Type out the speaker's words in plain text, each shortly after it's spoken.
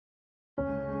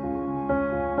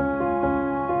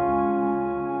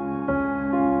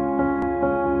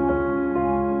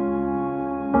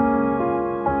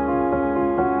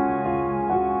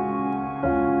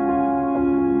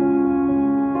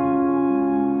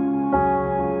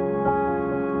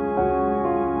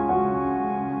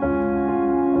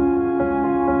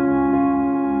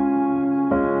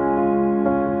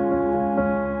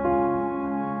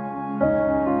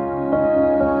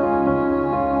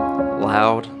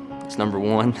It's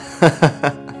 #1.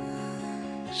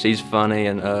 She's funny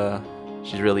and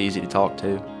she's really easy to talk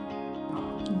to.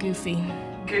 Goofy.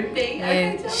 Goofy?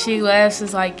 Yeah, she laughs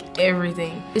is like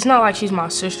everything. It's not like she's my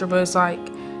sister, but it's like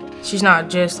she's not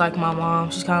just like my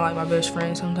mom. She's kind of like my best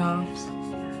friend sometimes.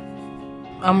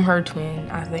 I'm her twin.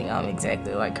 I think I'm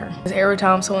exactly like her. Every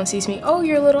time someone sees me, oh,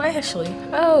 you're little Ashley.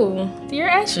 Oh, you're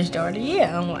Ashley's daughter.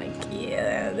 Yeah, I'm like,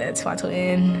 yeah, that's my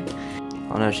twin.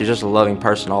 I don't know, she's just a loving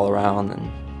person all around, and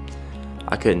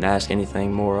I couldn't ask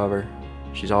anything more of her.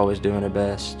 She's always doing her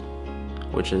best,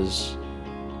 which is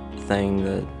the thing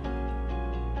that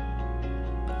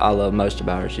I love most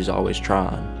about her. She's always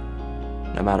trying,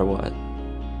 no matter what.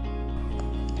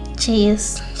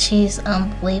 She's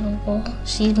unbelievable.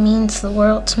 She means the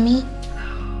world to me.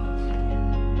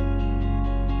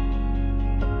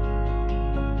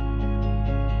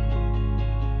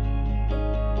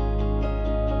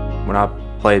 When I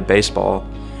played baseball,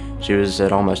 she was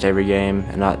at almost every game,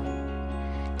 and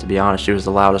to be honest, she was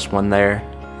the loudest one there.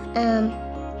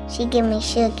 She give me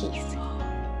shookies.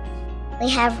 We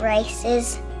have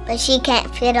races, but she can't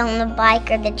fit on the bike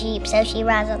or the Jeep, so she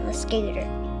rides on the scooter.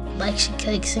 Like she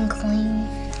cooks and cleans,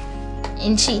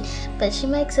 but she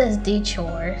makes us do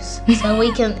chores, so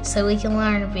we can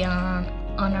learn to be on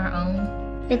our own.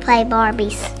 We play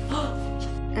Barbies.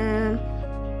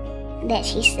 That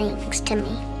she sings to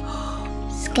me.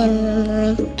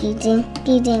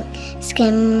 Skimmery-dinky-dink,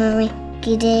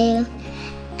 skimmery-doo,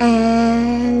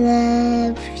 I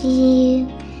love you.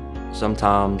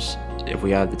 Sometimes, if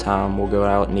we have the time, we'll go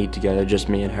out and eat together, just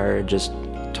me and her, just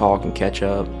talk and catch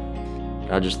up.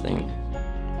 I just think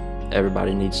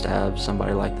everybody needs to have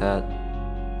somebody like that,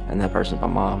 and that person's my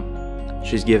mom.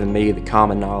 She's given me the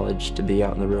common knowledge to be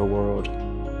out in the real world,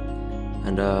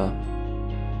 and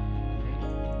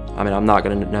I mean, I'm not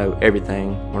going to know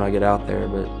everything when I get out there,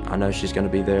 but I know she's going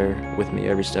to be there with me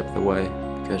every step of the way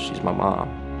because she's my mom.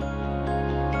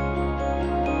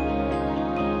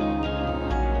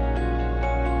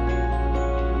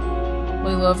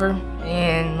 We love her,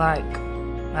 and like,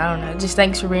 I don't know, just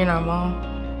thanks for being our mom.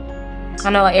 I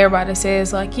know like everybody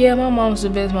says like, yeah, my mom's the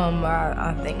best mom, but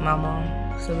I think my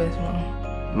mom's the best mom.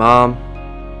 Mom,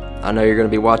 I know you're going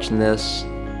to be watching this,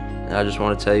 and I just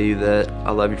want to tell you that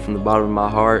I love you from the bottom of my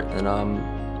heart, and I'm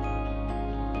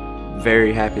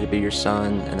very happy to be your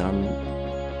son, and I'm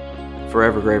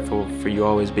forever grateful for you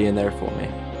always being there for me.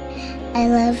 I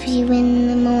love you in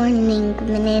the morning and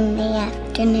in the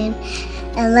afternoon.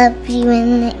 I love you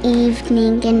in the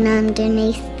evening and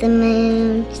underneath the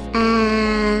moon.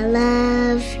 I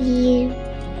love you,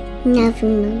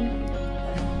 nothing more.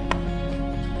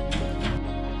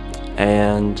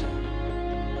 And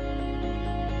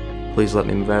please let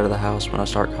me move out of the house when I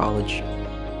start college.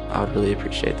 I would really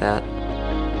appreciate that.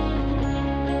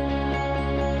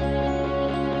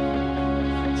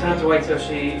 You have to wait till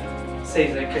she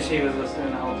sees it because she was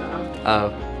listening the whole time.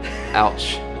 Oh,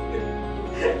 ouch.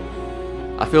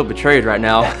 I feel betrayed right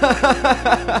now.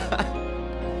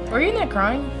 Were you in there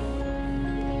crying?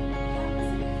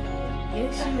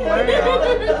 Yes, you were.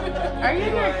 Are you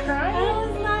in there crying? I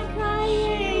was not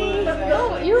crying.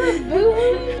 No, you were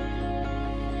booing.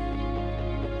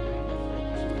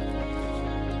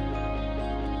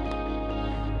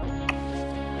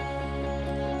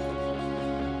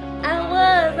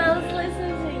 I was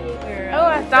listening to you, girl. Oh,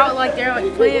 I thought like they were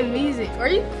like playing music. Were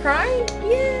you crying?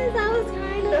 Yes, I was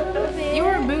crying a little bit. You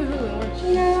were boo-hooing, weren't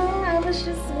you? No, I was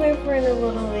just whimpering a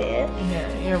little bit. Yeah,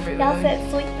 you were boo-hooing. Y'all said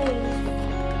sweet things.